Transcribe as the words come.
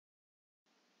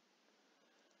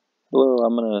Hello,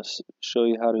 I'm going to show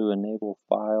you how to enable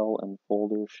file and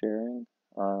folder sharing.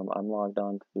 I'm logged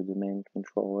on to the domain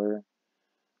controller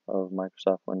of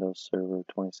Microsoft Windows Server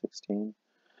 2016.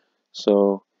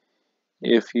 So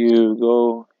if you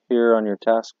go here on your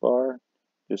taskbar,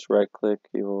 just right click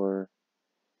your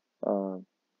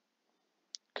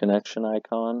connection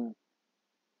icon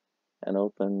and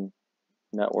open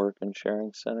Network and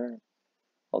Sharing Center.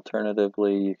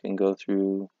 Alternatively, you can go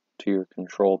through to your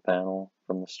control panel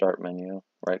from the Start menu,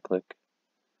 right click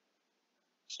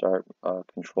Start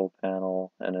Control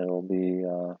Panel, and it'll be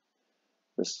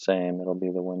the same. It'll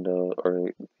be the window or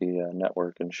the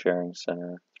Network and Sharing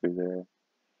Center through there.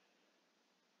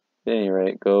 At any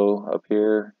rate, go up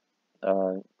here,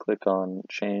 click on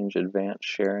Change Advanced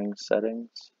Sharing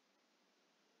Settings,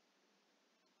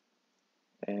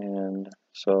 and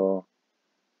so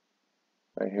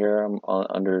right here I'm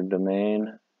under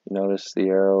Domain. Notice the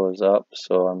arrow is up,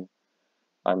 so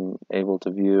I'm able to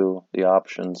view the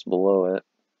options below it.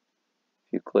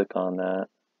 If you click on that,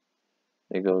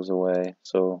 it goes away.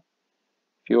 So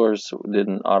if yours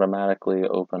didn't automatically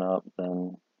open up,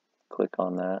 then click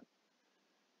on that.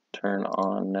 Turn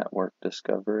on Network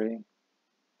Discovery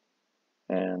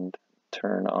and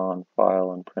turn on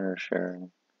File and Printer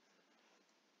Sharing.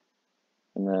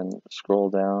 And then scroll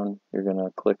down, you're going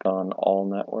to click on All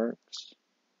Networks.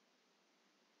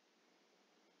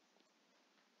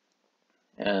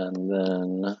 And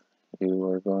then you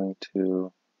are going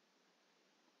to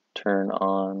turn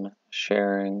on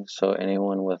sharing so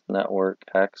anyone with network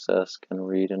access can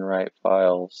read and write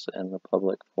files in the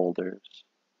public folders.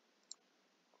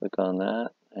 Click on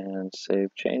that and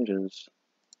save changes.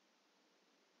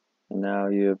 And now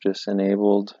you have just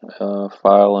enabled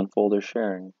file and folder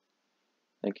sharing.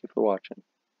 Thank you for watching.